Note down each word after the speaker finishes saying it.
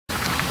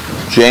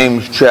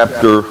James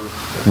chapter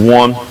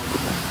 1.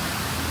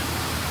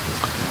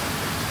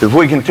 As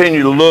we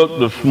continue to look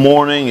this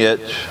morning at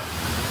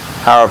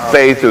how our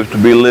faith is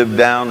to be lived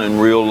down in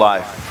real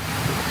life.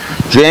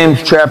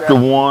 James chapter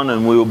 1,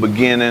 and we will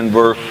begin in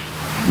verse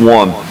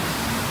 1.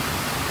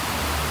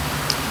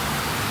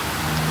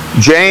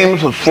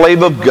 James, a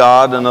slave of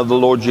God and of the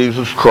Lord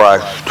Jesus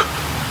Christ,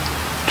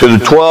 to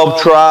the 12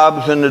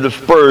 tribes in the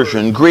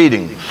dispersion,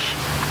 greetings.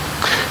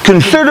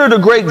 Consider it a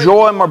great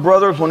joy, my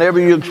brothers, whenever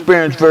you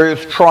experience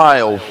various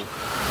trials,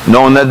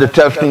 knowing that the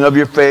testing of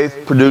your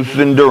faith produces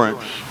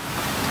endurance.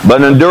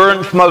 But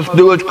endurance must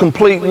do its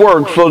complete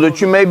work so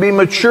that you may be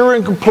mature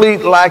and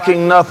complete,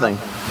 lacking nothing.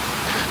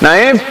 Now,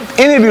 if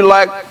any of you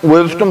lack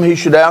wisdom, he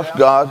should ask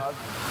God,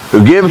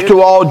 who gives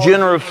to all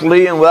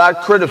generously and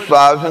without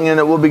criticizing, and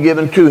it will be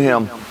given to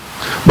him.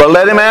 But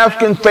let him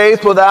ask in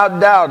faith without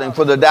doubting,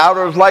 for the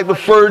doubter is like the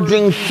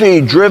surging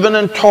sea, driven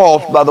and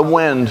tossed by the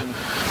wind.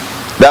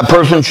 That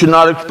person should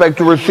not expect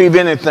to receive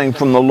anything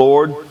from the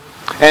Lord.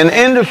 An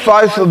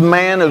indecisive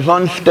man is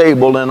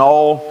unstable in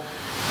all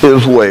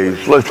his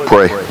ways. Let's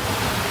pray.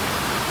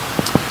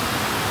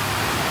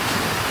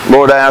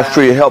 Lord, I ask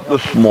for your help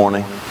this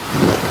morning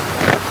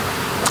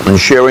in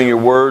sharing your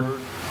word.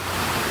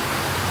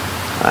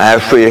 I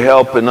ask for your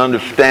help in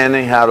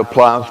understanding how it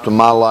applies to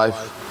my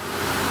life.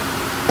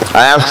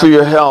 I ask for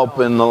your help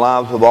in the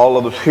lives of all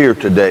of us here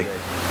today.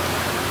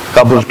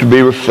 Help us to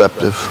be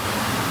receptive.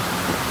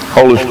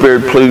 Holy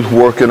Spirit, please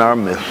work in our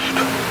midst.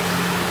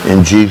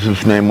 In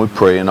Jesus' name we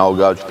pray, and all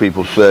God's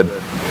people said,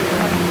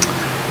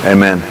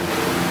 amen.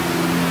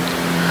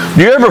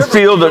 Do you ever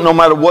feel that no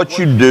matter what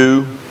you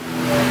do,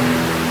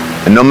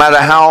 and no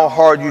matter how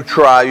hard you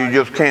try, you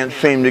just can't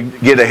seem to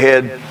get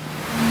ahead?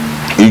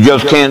 You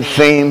just can't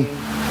seem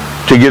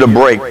to get a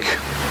break.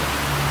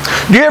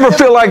 Do you ever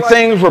feel like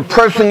things were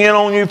pressing in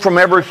on you from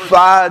every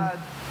side?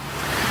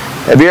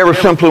 Have you ever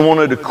simply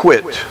wanted to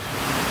quit?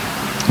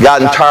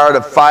 Gotten tired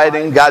of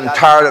fighting, gotten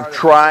tired of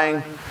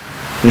trying,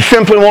 and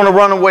simply want to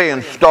run away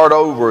and start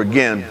over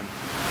again?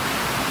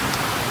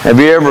 Have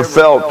you ever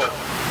felt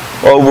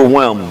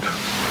overwhelmed?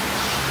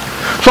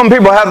 Some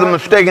people have the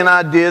mistaken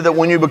idea that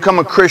when you become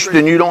a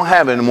Christian, you don't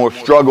have any more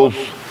struggles,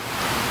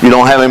 you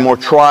don't have any more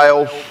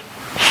trials.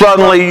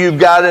 Suddenly you've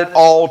got it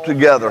all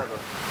together.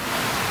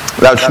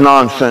 That's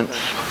nonsense.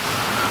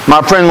 My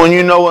friend, when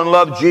you know and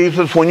love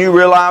Jesus, when you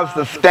realize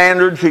the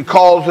standards he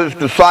calls his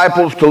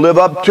disciples to live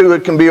up to,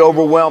 it can be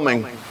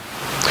overwhelming.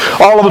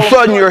 All of a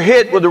sudden you're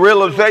hit with the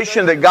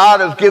realization that God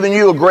has given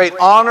you a great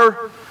honor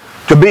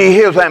to be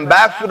his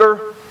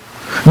ambassador.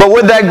 But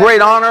with that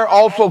great honor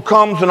also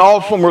comes an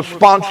awesome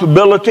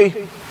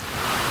responsibility.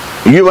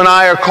 You and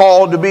I are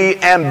called to be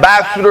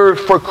ambassadors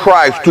for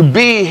Christ, to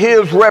be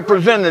his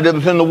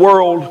representatives in the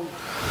world.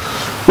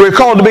 We're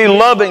called to be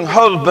loving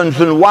husbands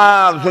and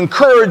wives,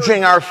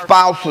 encouraging our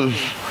spouses.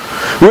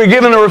 We're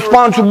given the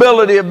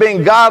responsibility of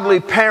being godly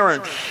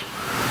parents.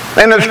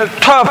 And it's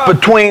tough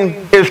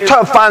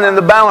finding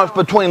the balance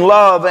between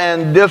love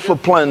and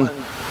discipline,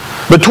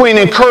 between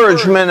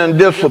encouragement and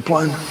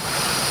discipline.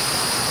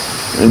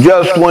 And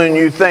just when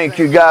you think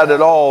you got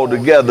it all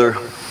together,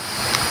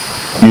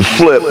 you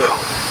slip.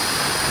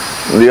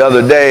 The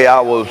other day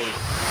I was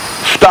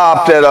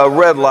stopped at a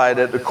red light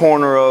at the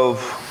corner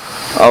of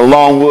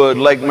Longwood,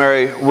 Lake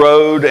Mary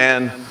Road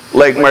and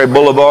Lake Mary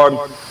Boulevard.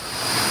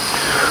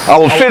 I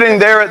was sitting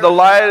there at the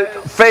light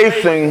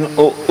facing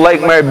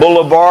Lake Mary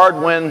Boulevard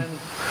when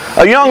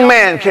a young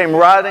man came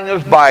riding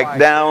his bike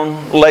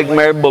down Lake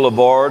Mary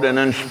Boulevard, and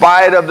in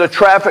spite of the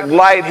traffic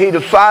light, he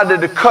decided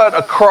to cut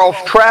across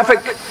traffic.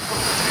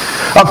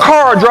 A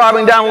car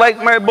driving down Lake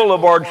Mary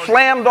Boulevard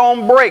slammed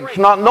on brakes,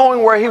 not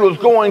knowing where he was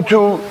going,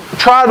 to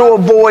try to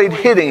avoid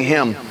hitting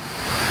him.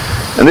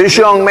 And this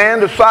young man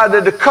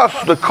decided to cuss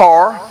the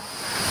car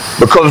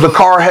because the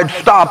car had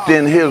stopped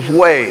in his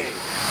way,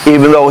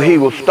 even though he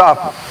was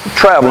stopped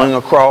traveling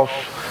across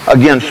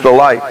against the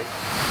light.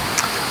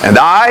 And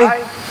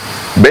I,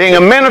 being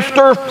a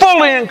minister,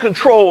 fully in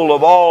control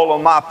of all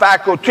of my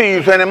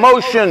faculties and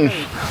emotions,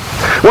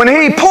 when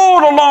he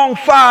pulled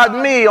alongside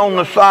me on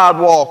the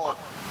sidewalk,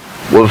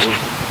 was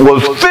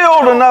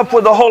filled enough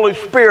with the Holy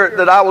Spirit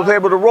that I was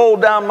able to roll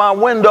down my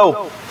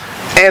window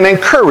and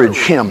encourage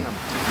him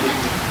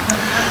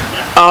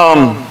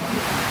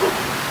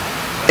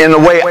in the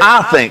way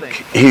I think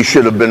he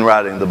should have been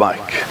riding the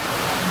bike.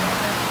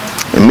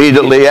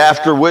 Immediately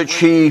after which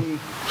he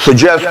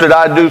suggested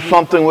I do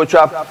something which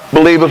I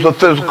believe is a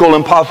physical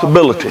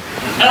impossibility.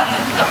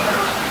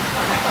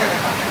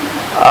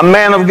 A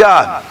man of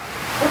God,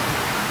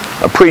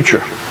 a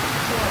preacher,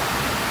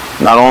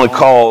 not only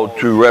called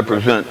to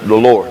represent the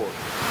Lord,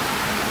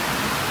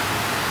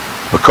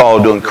 but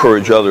called to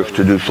encourage others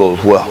to do so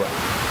as well,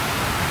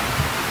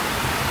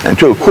 and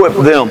to equip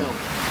them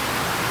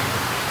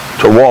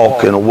to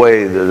walk in a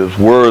way that is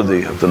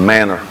worthy of the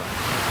manner,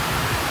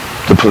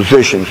 the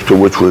positions to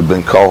which we've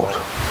been called.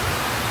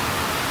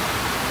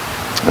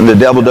 And the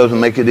devil doesn't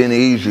make it any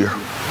easier.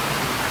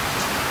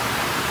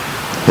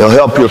 He'll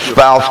help your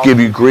spouse give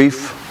you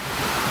grief.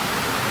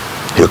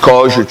 He'll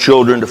cause your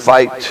children to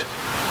fight.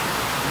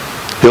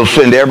 He'll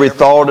send every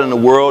thought in the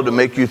world to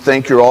make you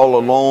think you're all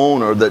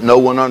alone, or that no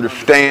one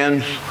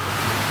understands,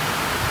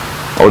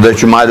 or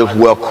that you might as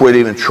well quit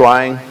even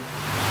trying.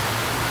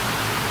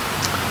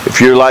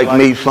 If you're like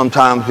me,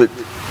 sometimes it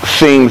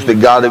seems that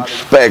God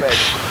expects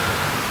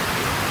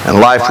and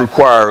life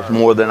requires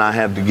more than I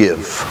have to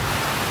give.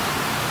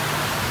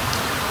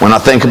 When I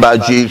think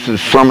about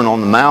Jesus' Sermon on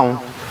the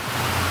Mount,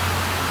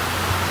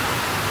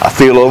 I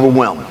feel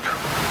overwhelmed.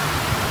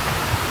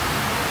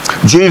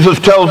 Jesus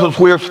tells us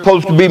we are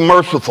supposed to be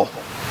merciful,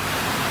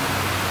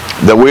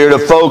 that we are to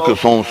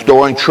focus on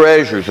storing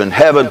treasures in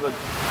heaven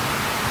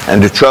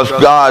and to trust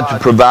God to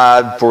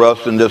provide for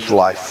us in this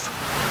life.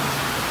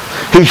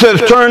 He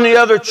says, turn the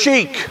other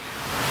cheek.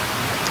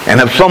 And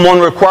if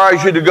someone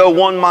requires you to go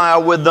 1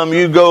 mile with them,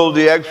 you go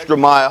the extra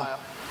mile.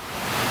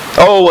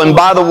 Oh, and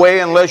by the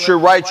way, unless your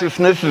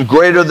righteousness is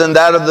greater than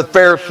that of the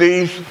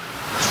Pharisees,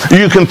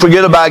 you can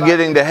forget about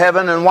getting to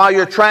heaven. And while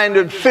you're trying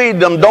to exceed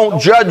them,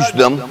 don't judge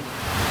them.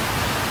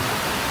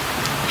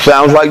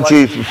 Sounds like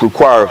Jesus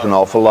requires an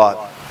awful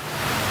lot.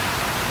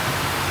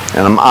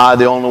 And am I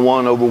the only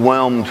one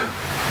overwhelmed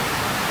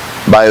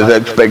by his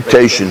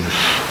expectations?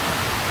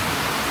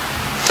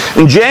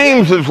 And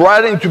James is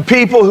writing to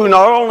people who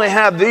not only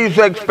have these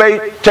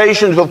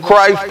expectations of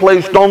Christ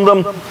placed on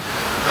them,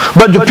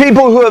 but to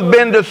people who have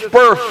been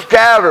dispersed,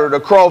 scattered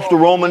across the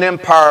Roman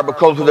Empire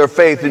because of their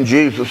faith in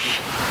Jesus.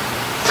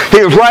 He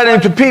is writing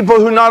to people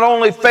who not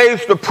only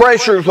face the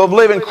pressures of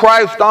living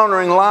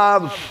Christ-honoring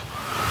lives,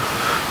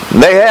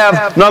 they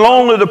have not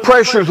only the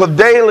pressures of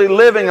daily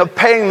living, of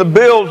paying the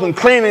bills and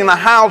cleaning the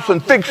house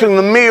and fixing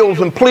the meals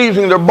and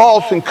pleasing their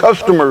boss and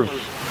customers,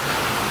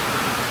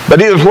 but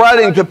he is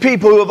writing to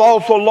people who have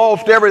also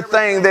lost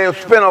everything they have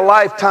spent a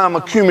lifetime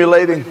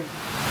accumulating.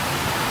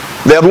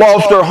 They have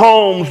lost their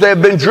homes. They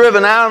have been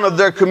driven out of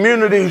their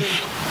communities.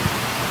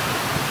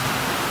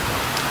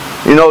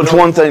 You know, it's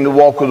one thing to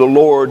walk with the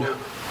Lord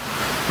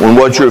when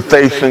what you're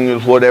facing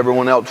is what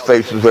everyone else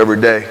faces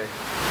every day.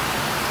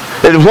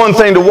 It is one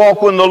thing to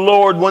walk with the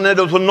Lord when it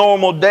is a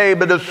normal day,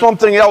 but it's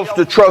something else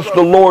to trust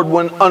the Lord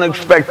when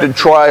unexpected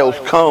trials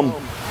come.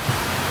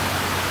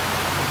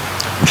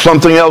 It's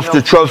something else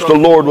to trust the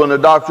Lord when the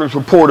doctor's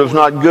report is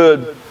not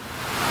good.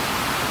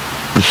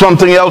 It's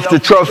something else to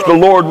trust the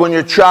Lord when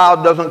your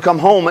child doesn't come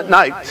home at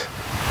night.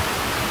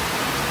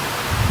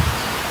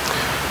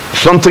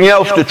 It's something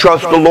else to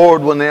trust the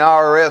Lord when the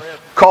IRS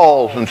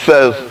calls and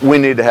says, we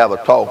need to have a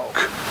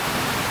talk.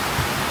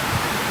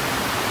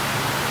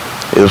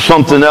 It's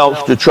something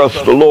else to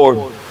trust the Lord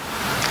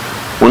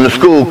when the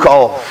school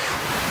calls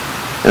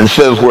and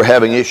says we're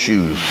having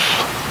issues.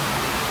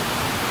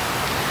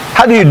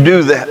 How do you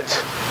do that?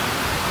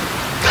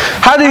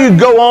 How do you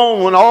go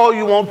on when all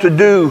you want to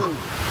do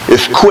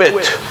is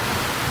quit?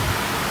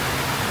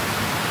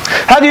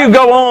 How do you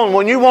go on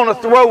when you want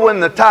to throw in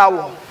the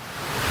towel?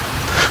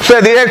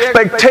 Say the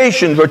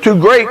expectations are too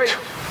great,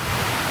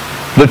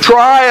 the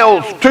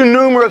trials too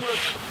numerous,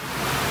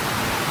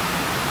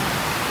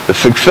 the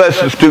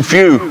success is too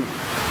few,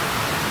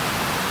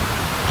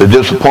 the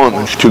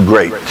disappointment's too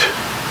great.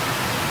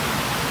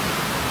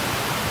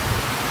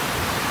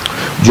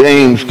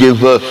 James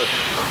gives us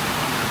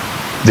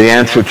the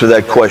answer to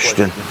that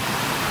question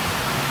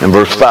in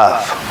verse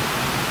 5.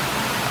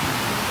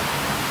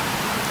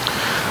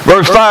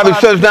 Verse 5, it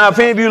says, now if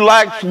any of you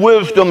lacks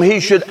wisdom, he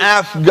should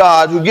ask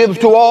God, who gives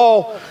to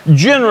all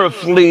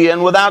generously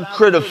and without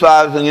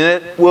criticizing,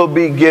 and it will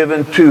be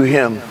given to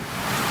him.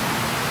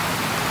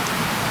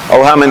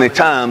 Oh, how many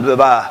times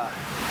have I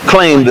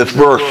claimed this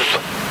verse?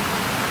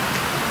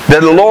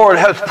 That the Lord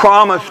has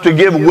promised to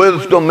give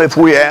wisdom if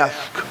we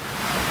ask.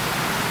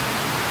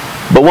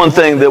 But one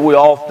thing that we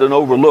often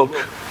overlook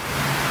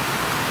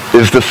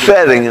is the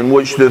setting in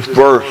which this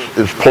verse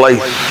is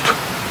placed.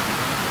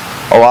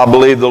 Oh, I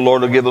believe the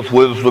Lord will give us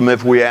wisdom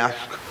if we ask.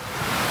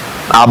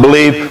 I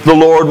believe the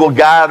Lord will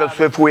guide us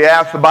if we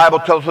ask. The Bible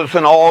tells us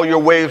in all your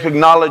ways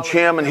acknowledge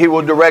him and he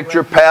will direct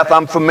your path.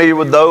 I'm familiar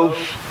with those.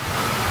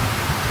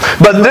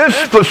 But this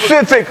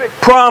specific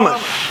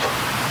promise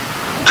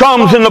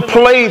comes in the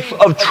place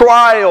of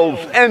trials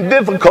and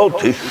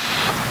difficulties.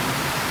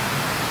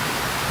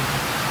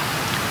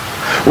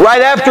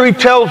 Right after he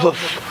tells us,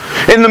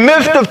 in the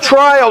midst of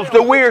trials,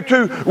 that we are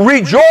to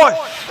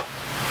rejoice,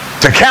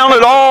 to count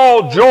it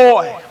all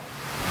joy.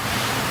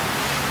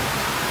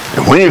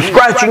 And when you're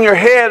scratching your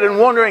head and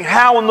wondering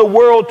how in the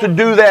world to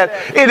do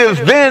that, it is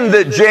then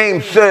that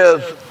James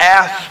says,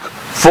 ask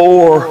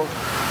for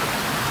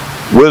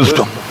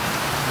wisdom.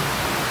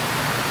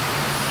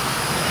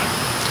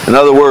 In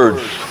other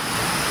words,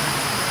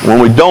 when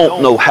we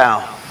don't know how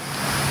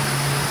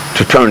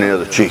to turn the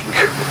other cheek,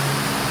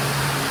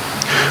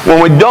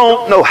 when we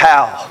don't know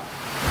how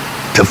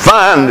to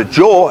find the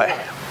joy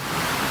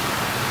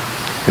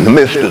in the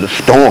midst of the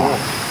storm,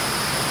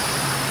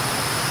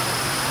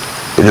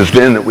 it is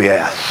then that we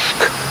ask.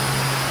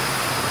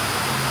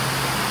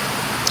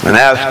 And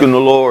asking the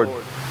Lord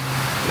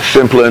is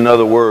simply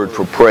another word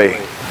for pray.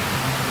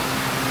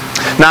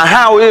 Now,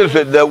 how is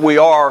it that we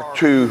are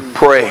to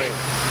pray?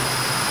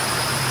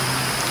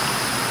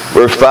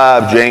 Verse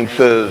 5, James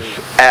says,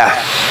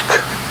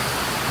 ask.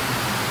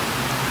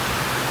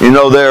 You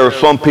know, there are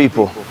some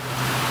people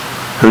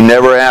who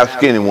never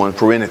ask anyone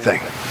for anything,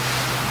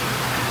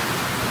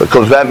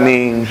 because that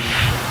means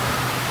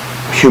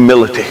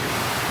humility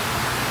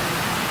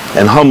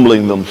and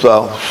humbling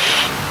themselves.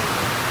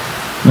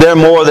 They're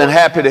more than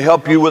happy to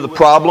help you with a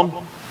problem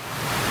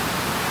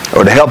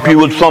or to help you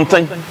with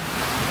something,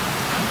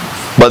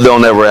 but they'll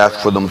never ask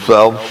for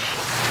themselves.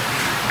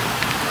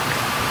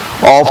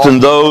 Often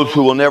those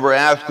who will never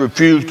ask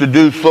refuse to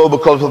do so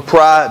because of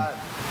pride.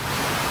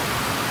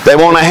 They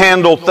want to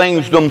handle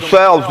things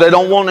themselves. They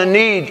don't want to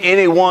need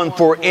anyone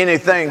for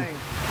anything.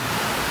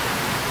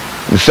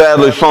 And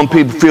sadly, some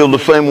people feel the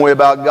same way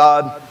about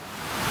God.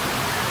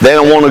 They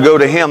don't want to go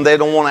to Him. They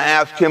don't want to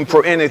ask Him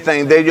for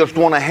anything. They just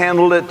want to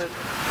handle it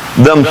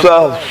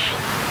themselves.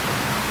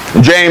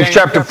 In James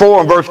chapter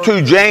 4 and verse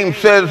 2, James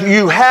says,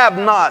 "You have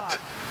not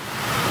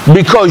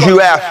because you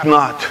ask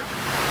not."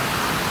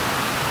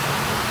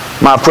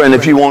 My friend,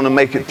 if you want to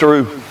make it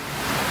through,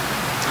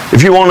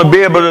 if you want to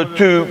be able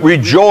to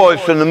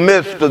rejoice in the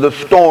midst of the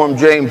storm,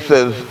 James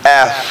says,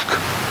 ask.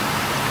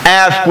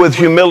 Ask with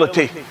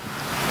humility.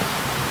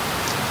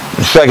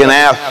 And second,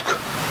 ask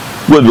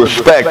with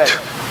respect.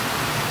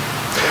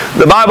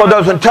 The Bible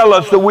doesn't tell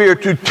us that we are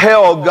to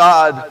tell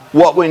God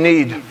what we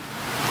need.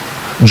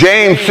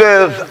 James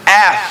says,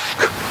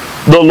 ask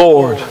the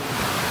Lord.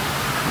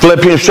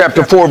 Philippians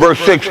chapter 4 verse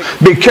 6,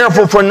 "Be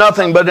careful for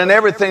nothing, but in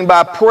everything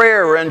by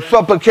prayer and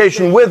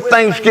supplication with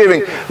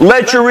thanksgiving,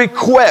 let your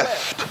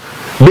request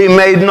be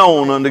made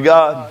known unto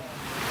God."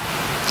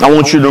 I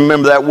want you to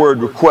remember that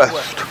word,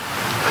 request.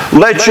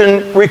 Let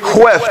your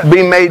request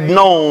be made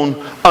known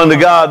unto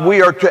God.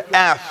 We are to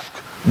ask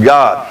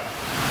God.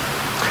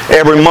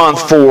 Every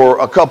month for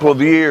a couple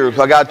of years,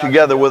 I got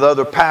together with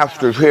other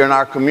pastors here in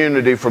our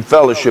community for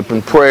fellowship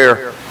and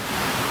prayer.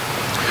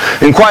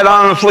 And quite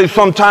honestly,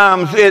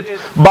 sometimes it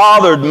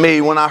bothered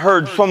me when I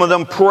heard some of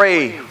them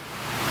pray.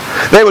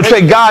 They would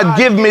say, "God,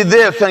 give me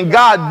this," and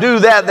 "God, do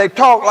that." They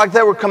talked like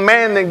they were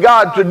commanding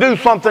God to do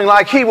something,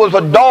 like He was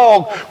a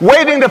dog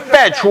waiting to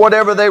fetch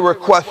whatever they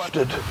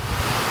requested.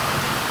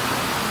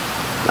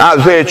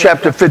 Isaiah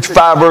chapter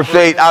 55 verse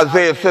 8,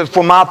 Isaiah says,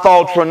 "For my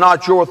thoughts are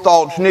not your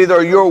thoughts, neither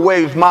are your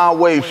ways my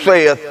ways,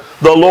 saith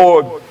the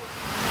Lord."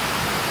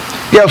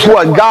 Guess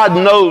what? God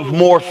knows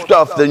more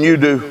stuff than you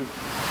do.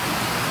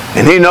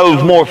 And He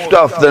knows more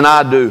stuff than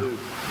I do.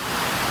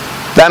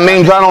 That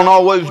means I don't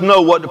always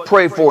know what to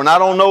pray for, and I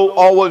don't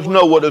always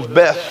know what is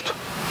best.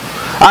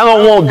 I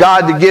don't want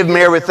God to give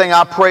me everything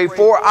I pray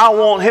for. I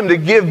want Him to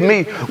give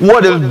me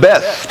what is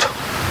best.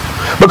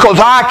 Because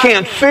I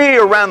can't see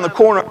around the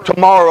corner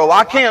tomorrow.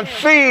 I can't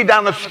see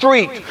down the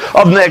street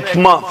of next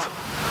month.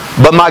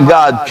 But my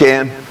God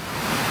can.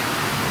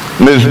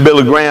 Mrs.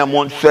 Billy Graham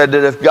once said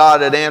that if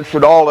God had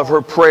answered all of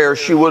her prayers,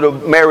 she would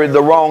have married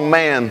the wrong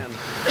man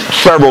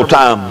several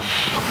times.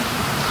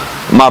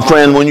 My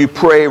friend, when you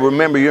pray,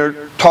 remember you're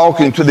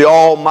talking to the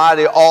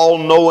almighty,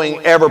 all-knowing,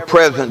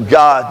 ever-present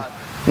God,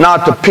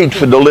 not the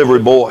pizza delivery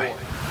boy.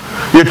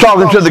 You're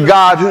talking to the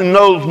God who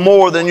knows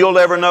more than you'll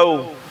ever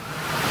know.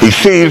 He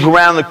sees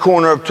around the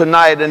corner of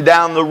tonight and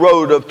down the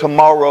road of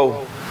tomorrow.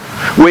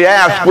 We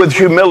ask with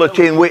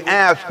humility, and we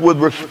ask with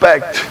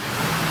respect,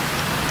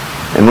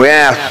 and we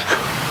ask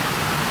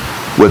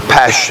with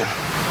passion.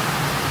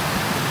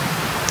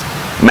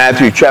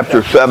 Matthew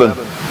chapter 7,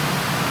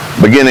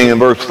 beginning in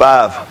verse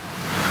 5,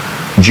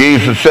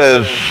 Jesus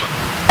says,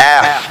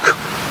 "Ask,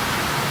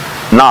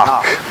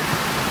 knock,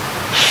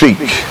 seek."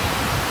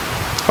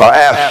 Or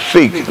ask,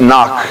 seek,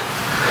 knock.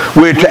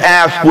 We're to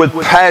ask with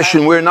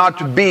passion. We're not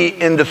to be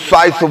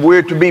indecisive.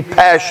 We're to be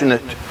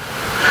passionate.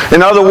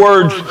 In other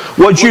words,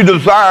 what you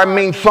desire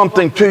means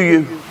something to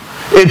you.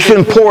 It's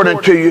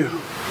important to you.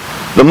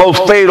 The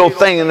most fatal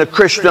thing in the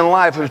Christian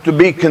life is to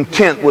be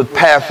content with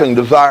passing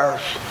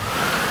desires.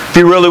 If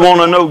you really want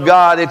to know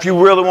God, if you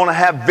really want to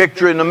have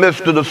victory in the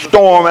midst of the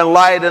storm and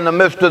light in the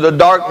midst of the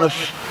darkness,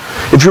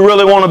 if you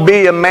really want to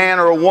be a man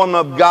or a woman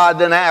of God,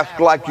 then ask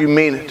like you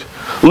mean it.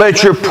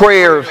 Let your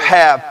prayers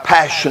have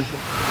passion.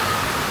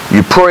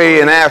 You pray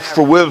and ask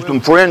for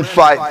wisdom, for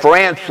insight, for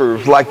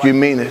answers like you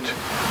mean it.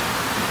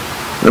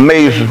 It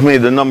amazes me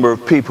the number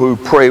of people who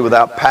pray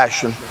without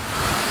passion.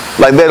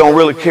 Like they don't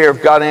really care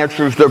if God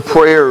answers their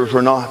prayers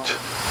or not.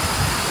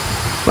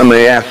 Let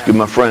me ask you,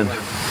 my friend.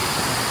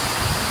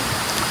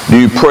 Do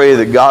you pray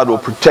that God will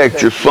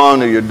protect your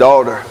son or your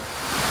daughter,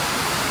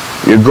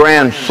 your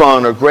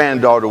grandson or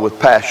granddaughter with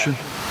passion?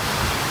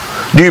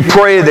 Do you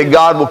pray that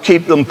God will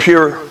keep them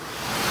pure?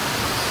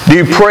 Do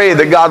you pray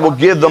that God will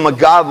give them a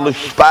godly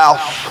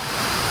spouse?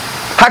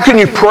 How can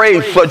you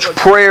pray such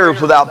prayers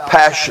without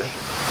passion?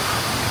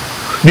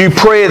 Do you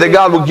pray that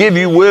God will give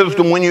you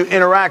wisdom when you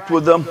interact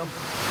with them?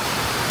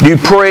 Do you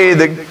pray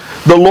that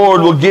the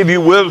Lord will give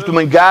you wisdom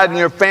in guiding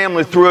your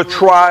family through a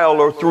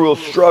trial or through a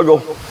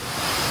struggle?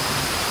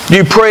 Do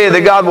you pray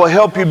that God will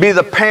help you be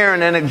the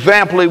parent and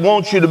example He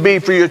wants you to be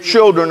for your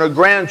children or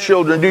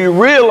grandchildren? Do you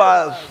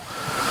realize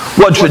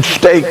what's at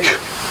stake?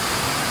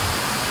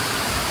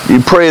 Do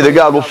you pray that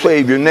God will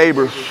save your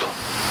neighbors?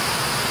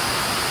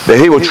 That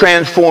He will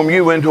transform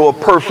you into a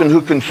person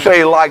who can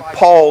say, like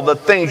Paul, the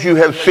things you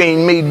have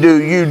seen me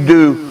do, you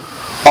do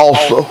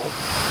also.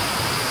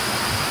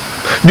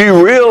 Do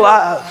you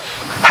realize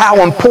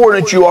how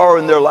important you are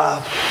in their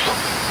lives?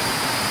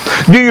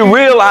 Do you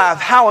realize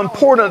how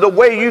important the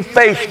way you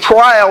face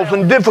trials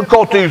and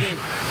difficulties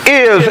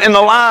is in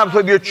the lives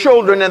of your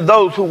children and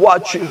those who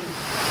watch you?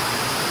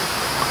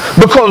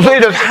 Because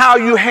it is how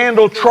you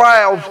handle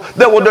trials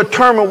that will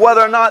determine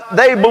whether or not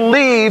they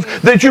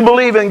believe that you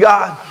believe in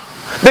God.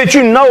 That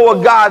you know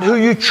a God who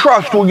you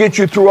trust will get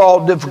you through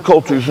all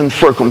difficulties and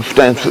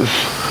circumstances.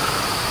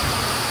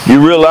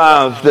 You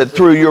realize that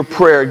through your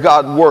prayer,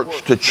 God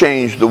works to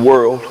change the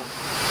world.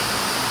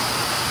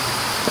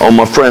 Oh,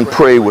 my friend,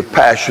 pray with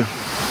passion.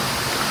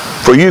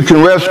 For you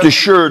can rest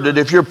assured that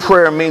if your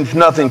prayer means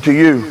nothing to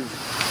you,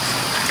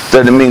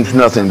 that it means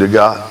nothing to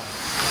God.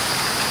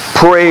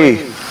 Pray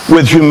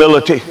with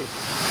humility.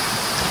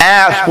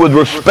 Ask with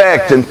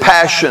respect and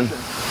passion.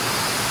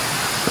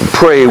 And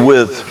pray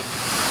with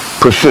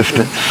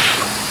persistence.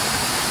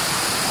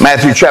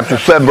 Matthew chapter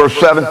 7, verse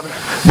 7.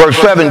 Verse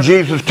 7,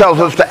 Jesus tells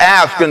us to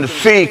ask and to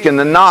seek and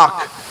to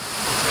knock.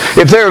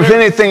 If there is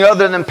anything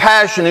other than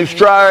passion, He's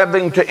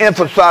striving to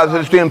emphasize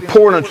is the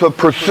importance of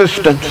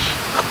persistence.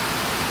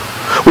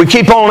 We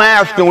keep on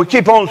asking, we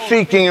keep on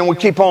seeking, and we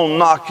keep on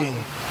knocking.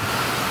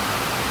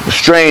 It's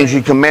strange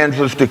He commands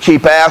us to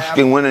keep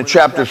asking when in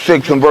chapter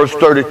 6 and verse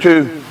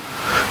 32,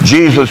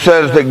 Jesus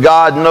says that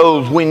God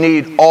knows we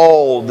need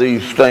all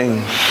these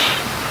things.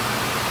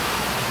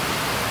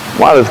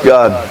 Why does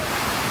God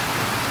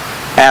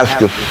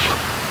ask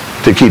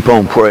us to keep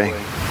on praying?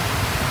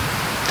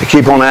 To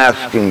keep on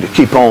asking, to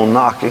keep on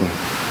knocking,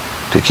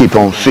 to keep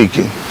on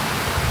seeking?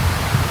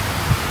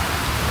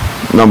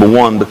 Number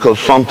one, because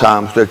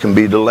sometimes there can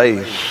be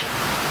delays.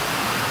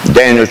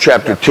 Daniel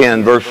chapter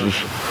 10, verses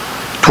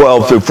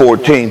 12 through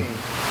 14.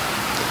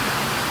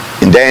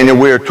 In Daniel,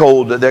 we are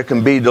told that there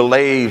can be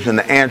delays in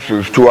the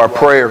answers to our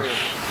prayers.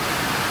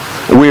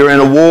 We are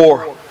in a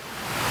war.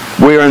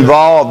 We are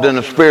involved in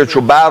a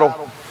spiritual battle.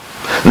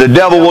 The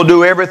devil will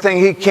do everything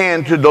he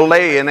can to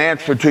delay an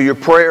answer to your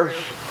prayers.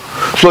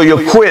 So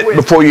you'll quit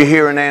before you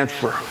hear an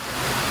answer.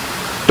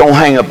 Don't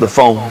hang up the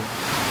phone.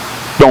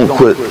 Don't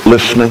quit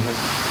listening.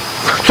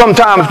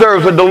 Sometimes there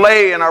is a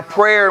delay in our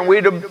prayer, and we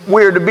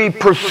are to be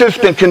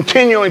persistent,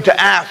 continuing to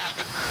ask,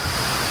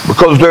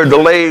 because there are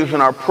delays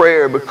in our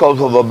prayer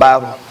because of a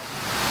battle.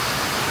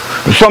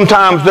 And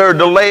sometimes there are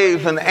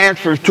delays in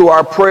answers to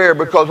our prayer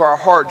because our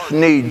hearts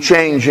need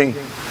changing.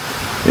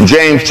 In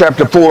James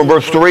chapter 4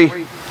 verse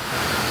 3,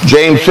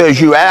 James says,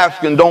 you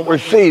ask and don't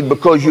receive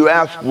because you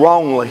ask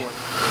wrongly,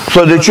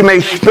 so that you may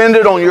spend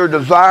it on your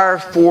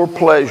desires for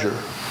pleasure.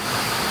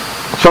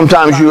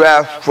 Sometimes you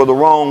ask for the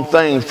wrong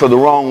things for the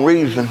wrong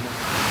reason.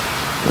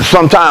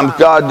 Sometimes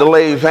God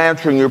delays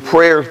answering your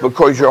prayers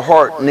because your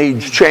heart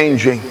needs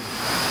changing.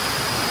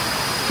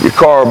 Your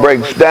car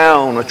breaks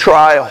down, a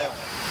trial,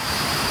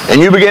 and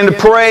you begin to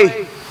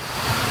pray.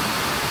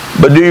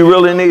 But do you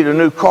really need a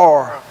new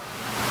car?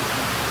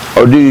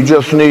 Or do you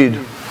just need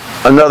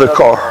another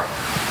car?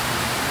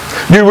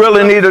 Do you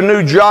really need a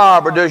new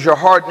job, or does your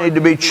heart need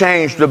to be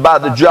changed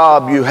about the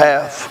job you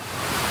have?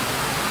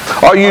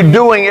 Are you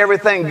doing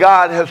everything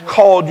God has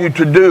called you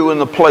to do in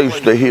the place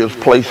that He has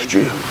placed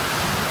you?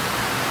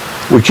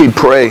 We keep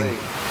praying.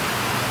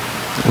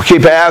 We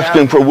keep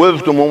asking for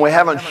wisdom when we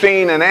haven't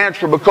seen an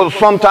answer, because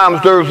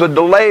sometimes there's a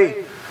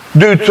delay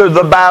due to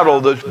the battle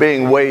that's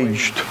being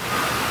waged.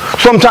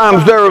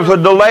 Sometimes there is a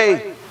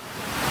delay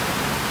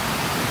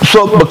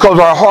because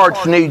our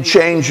hearts need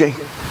changing.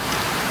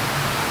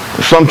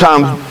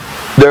 Sometimes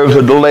there's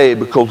a delay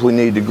because we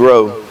need to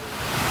grow.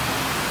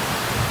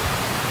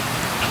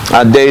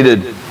 I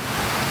dated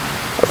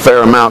a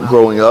fair amount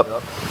growing up,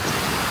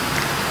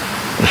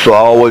 so I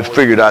always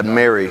figured I'd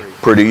marry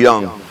pretty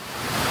young.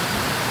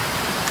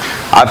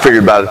 I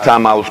figured by the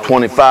time I was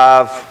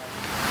 25,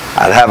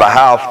 I'd have a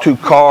house, 2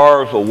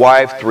 cars, a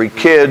wife, 3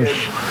 kids.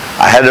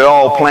 I had it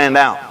all planned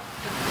out.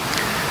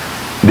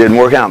 It didn't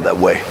work out that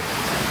way.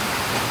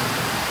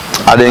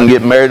 I didn't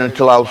get married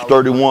until I was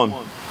 31.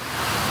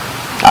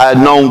 I had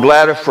known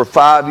Gladys for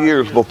 5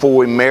 years before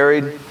we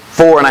married,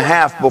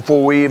 4.5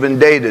 before we even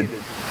dated.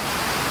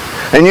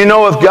 And you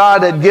know, if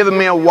God had given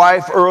me a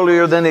wife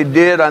earlier than He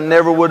did, I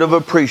never would have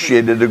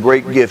appreciated the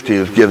great gift He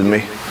has given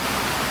me.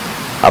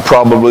 I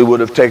probably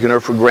would have taken her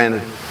for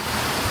granted.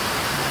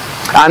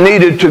 I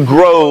needed to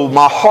grow.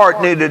 My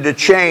heart needed to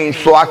change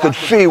so I could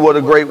see what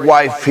a great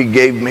wife He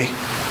gave me.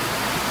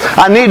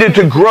 I needed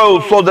to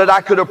grow so that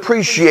I could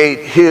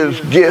appreciate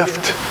His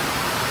gift.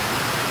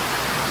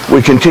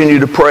 We continue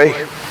to pray.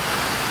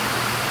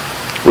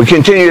 We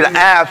continue to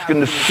ask and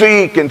to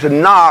seek and to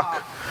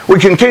knock. We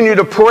continue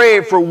to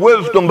pray for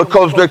wisdom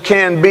because there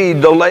can be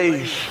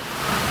delays.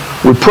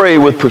 We pray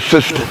with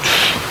persistence.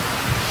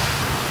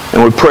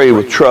 And we pray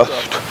with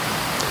trust.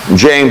 In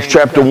James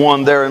chapter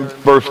 1 there in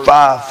verse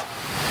 5.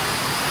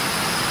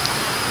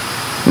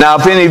 Now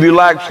if any of you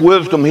lacks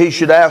wisdom, he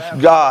should ask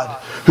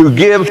God, who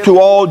gives to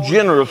all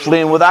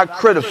generously and without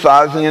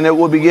criticizing, and it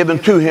will be given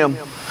to him.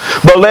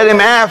 But let him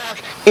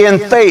ask in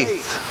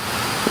faith,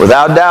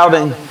 without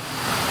doubting.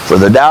 For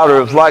the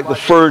doubter is like the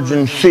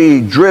surging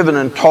sea, driven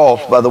and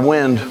tossed by the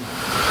wind.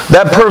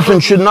 That person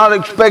should not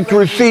expect to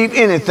receive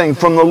anything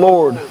from the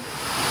Lord.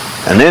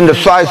 An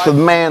indecisive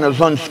man is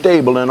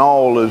unstable in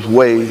all his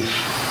ways.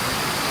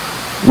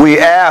 We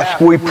ask,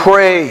 we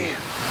pray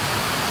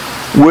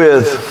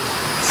with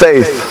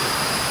faith.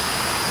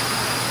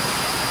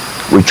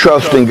 We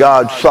trust in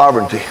God's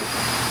sovereignty.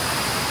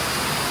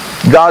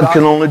 God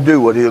can only do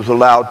what He is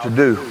allowed to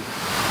do.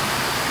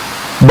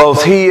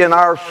 Both He and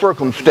our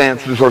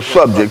circumstances are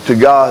subject to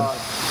God.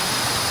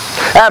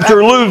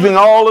 After losing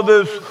all of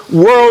his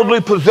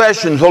worldly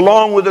possessions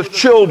along with his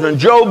children,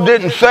 Job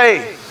didn't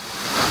say,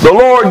 "The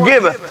Lord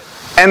giveth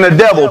and the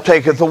devil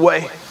taketh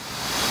away."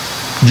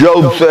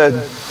 Job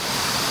said,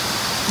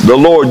 "The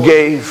Lord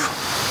gave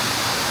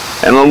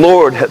and the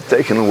Lord hath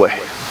taken away.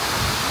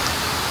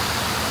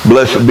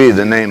 Blessed be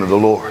the name of the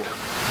Lord."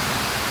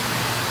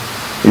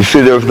 You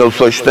see, there's no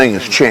such thing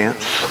as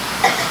chance.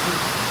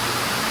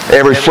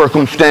 Every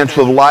circumstance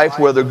of life,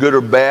 whether good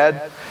or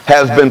bad,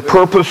 has been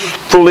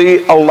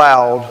purposefully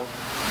allowed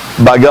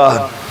by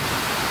God.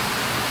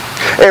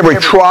 Every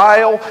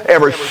trial,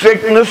 every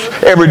sickness,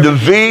 every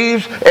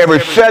disease, every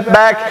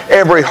setback,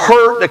 every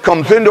hurt that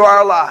comes into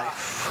our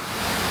life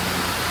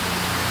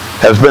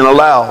has been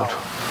allowed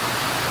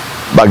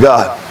by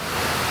God.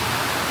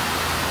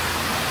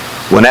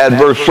 When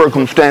adverse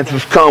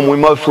circumstances come, we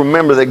must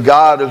remember that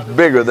God is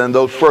bigger than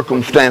those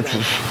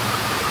circumstances,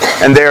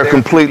 and they are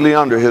completely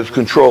under His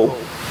control.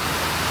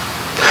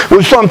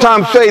 We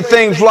sometimes say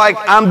things like,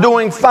 "I'm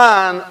doing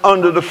fine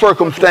under the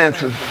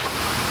circumstances."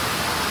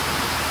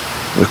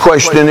 The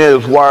question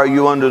is, why are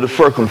you under the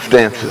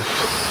circumstances?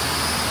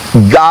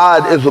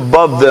 God is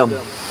above them,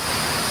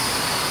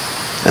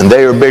 and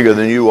they are bigger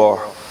than you are.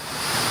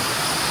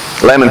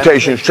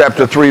 Lamentations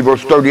chapter 3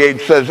 verse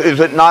 38 says, "Is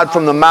it not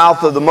from the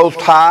mouth of the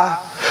Most High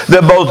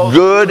that both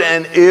good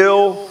and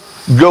ill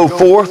go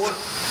forth?"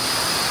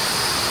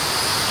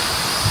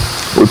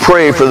 We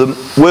pray for the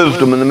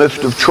wisdom in the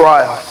midst of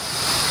trial,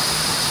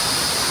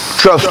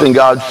 trusting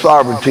God's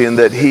sovereignty and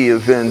that He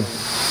is in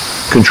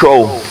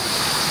control.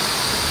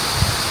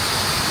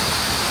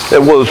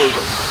 It was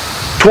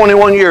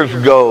 21 years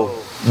ago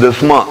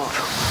this month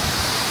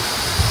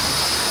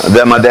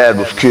that my dad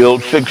was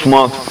killed, 6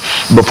 months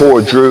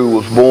before Drew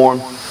was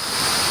born.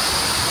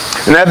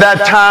 And at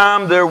that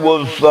time there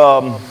was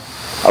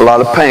a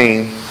lot of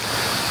pain,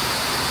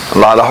 a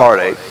lot of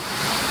heartache.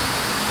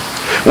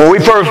 When we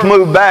first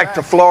moved back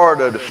to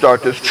Florida to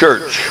start this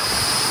church,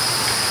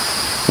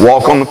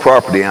 walk on the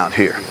property out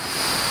here,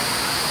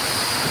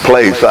 the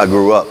place I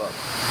grew up,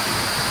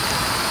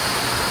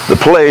 the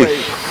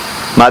place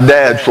my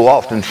dad so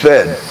often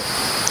said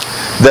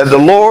that the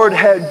Lord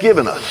had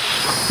given us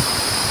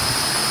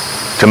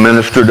to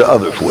minister to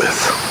others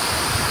with.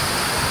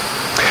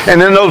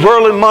 And in those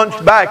early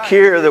months back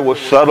here, there was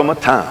seldom a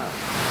time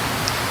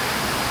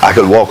I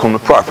could walk on the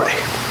property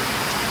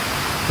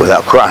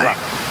without crying.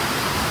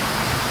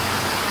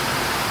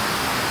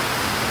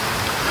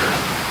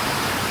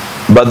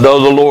 But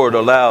though the Lord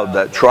allowed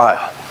that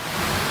trial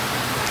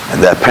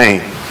and that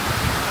pain,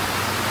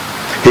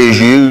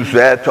 He's used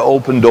that to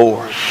open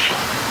doors,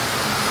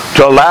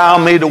 to allow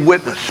me to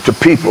witness to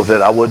people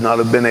that I would not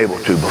have been able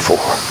to before.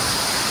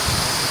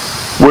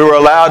 We were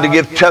allowed to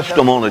give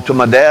testimony to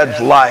my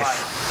dad's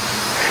life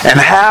and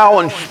how,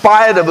 in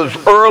spite of his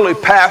early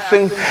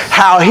passing,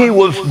 how he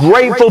was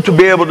grateful to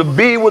be able to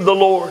be with the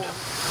Lord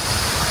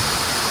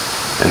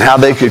and how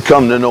they could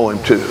come to know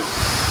Him too.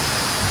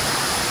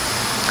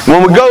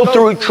 When we go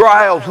through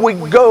trials, we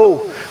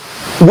go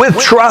with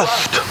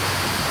trust,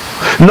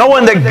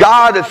 knowing that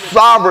God is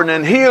sovereign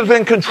and He is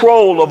in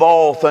control of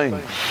all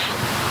things.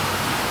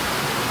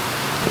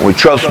 We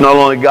trust not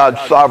only God's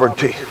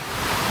sovereignty,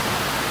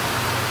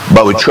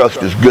 but we trust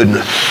His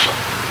goodness.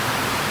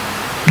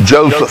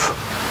 Joseph,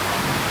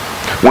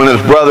 when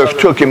his brothers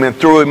took him and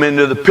threw him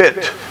into the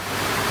pit,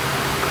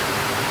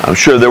 I'm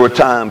sure there were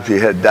times he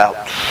had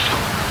doubts.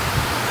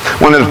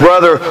 When his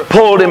brother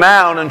pulled him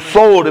out and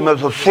sold him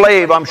as a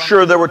slave, I'm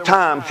sure there were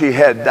times he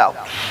had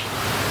doubts.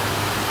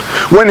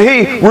 When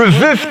he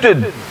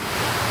resisted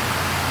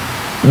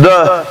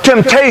the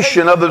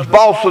temptation of his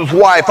boss's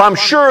wife, I'm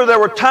sure there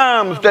were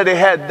times that he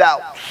had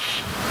doubts.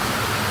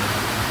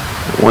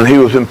 When he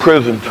was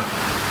imprisoned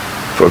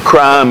for a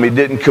crime he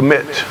didn't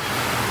commit,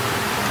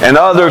 and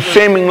others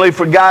seemingly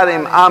forgot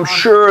him, I'm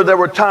sure there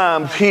were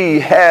times he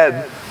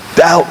had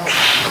doubts.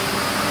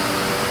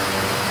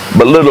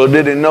 But little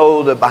did he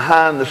know that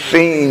behind the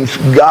scenes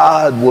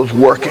God was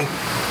working.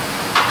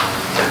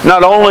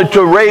 Not only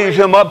to raise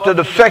him up to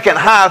the second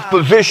highest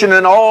position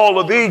in all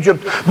of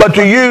Egypt, but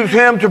to use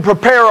him to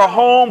prepare a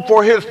home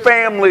for his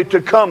family to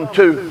come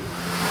to.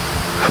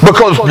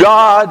 Because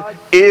God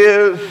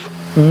is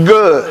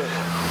good.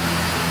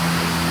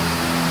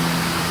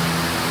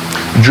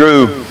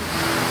 Drew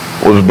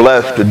was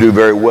blessed to do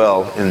very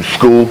well in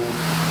school.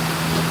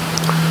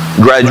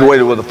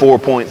 Graduated with a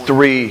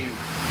 4.3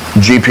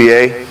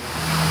 GPA.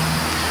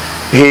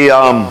 He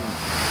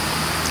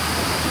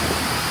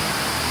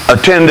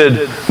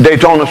attended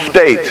Daytona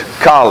State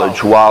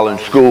College while in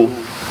school,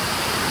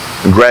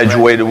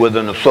 graduated with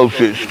an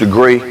associate's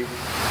degree,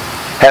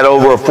 had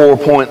over a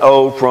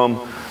 4.0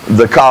 from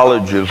the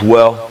college as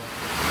well,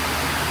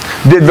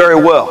 did very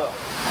well.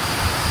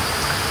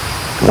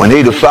 When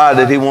he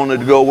decided he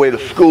wanted to go away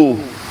to school,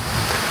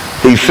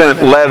 he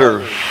sent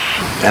letters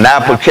and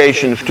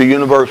applications to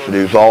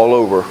universities all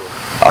over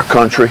our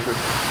country.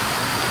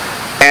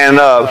 And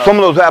some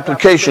of those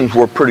applications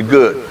were pretty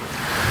good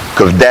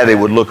because Daddy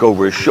would look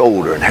over his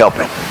shoulder and help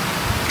him.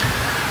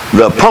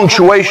 The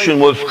punctuation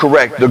was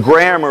correct. The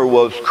grammar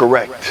was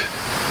correct.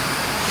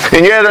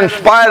 And yet, in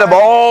spite of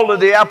all of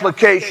the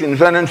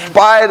applications and in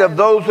spite of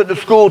those at the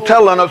school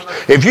telling us,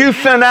 if you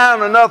send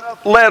out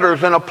enough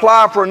letters and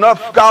apply for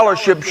enough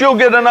scholarships, you'll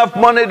get enough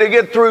money to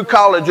get through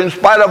college. In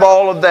spite of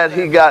all of that,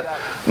 he got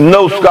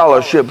no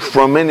scholarships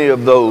from any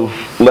of those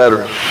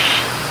letters.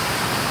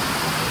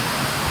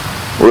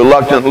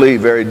 Reluctantly,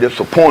 very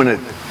disappointed,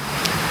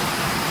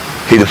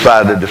 he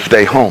decided to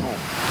stay home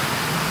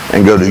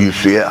and go to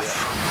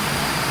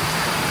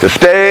UCF, to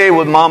stay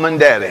with Mom and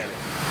Daddy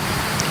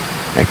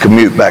and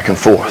commute back and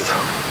forth.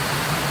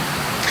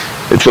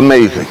 It's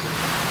amazing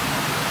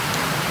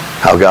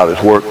how God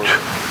has worked.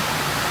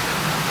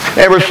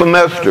 Every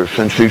semester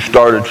since he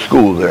started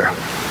school there,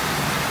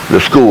 the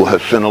school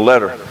has sent a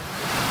letter.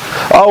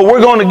 Oh,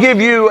 we're going to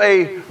give you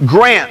a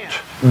grant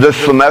this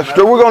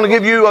semester. We're going to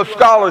give you a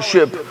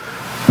scholarship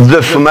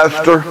this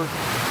semester.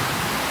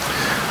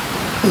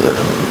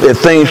 If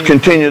things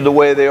continue the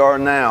way they are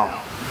now,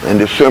 in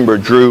December,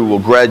 Drew will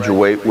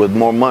graduate with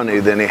more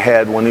money than he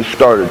had when he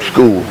started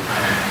school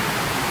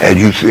at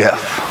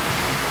UCF.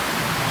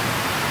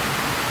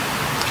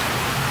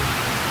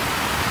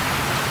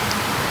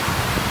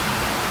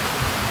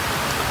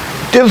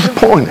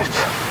 Disappointed.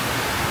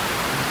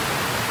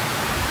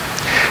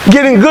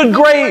 Getting good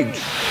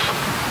grades.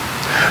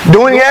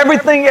 Doing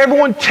everything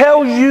everyone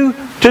tells you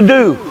to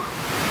do.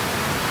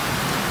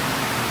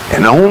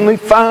 And only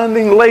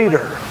finding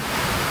later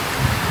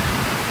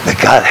that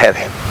God had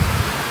him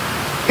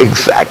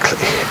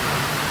exactly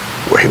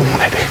where he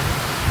wanted him.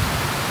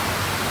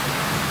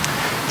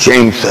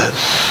 James says,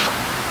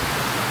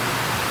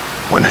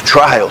 when the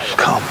trials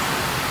come,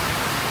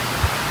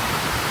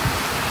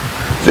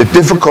 the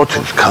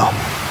difficulties come,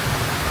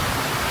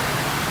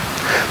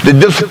 the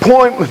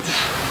disappointments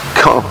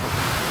come,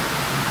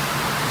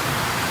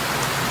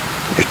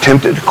 you're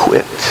tempted to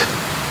quit.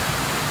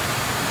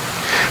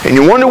 And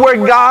you wonder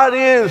where God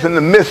is in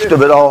the midst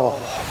of it all.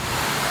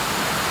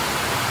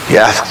 You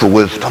ask for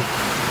wisdom.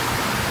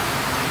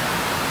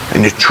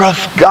 And you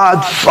trust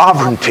God's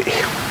sovereignty.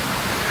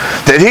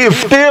 That he is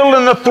still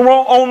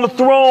on the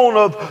throne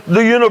of the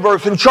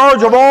universe, in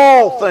charge of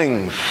all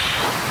things.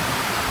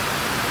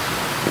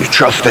 You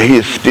trust that he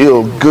is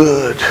still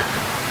good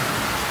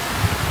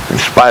in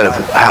spite of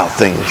how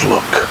things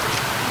look.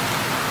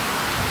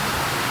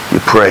 You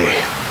pray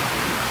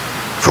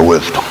for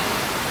wisdom.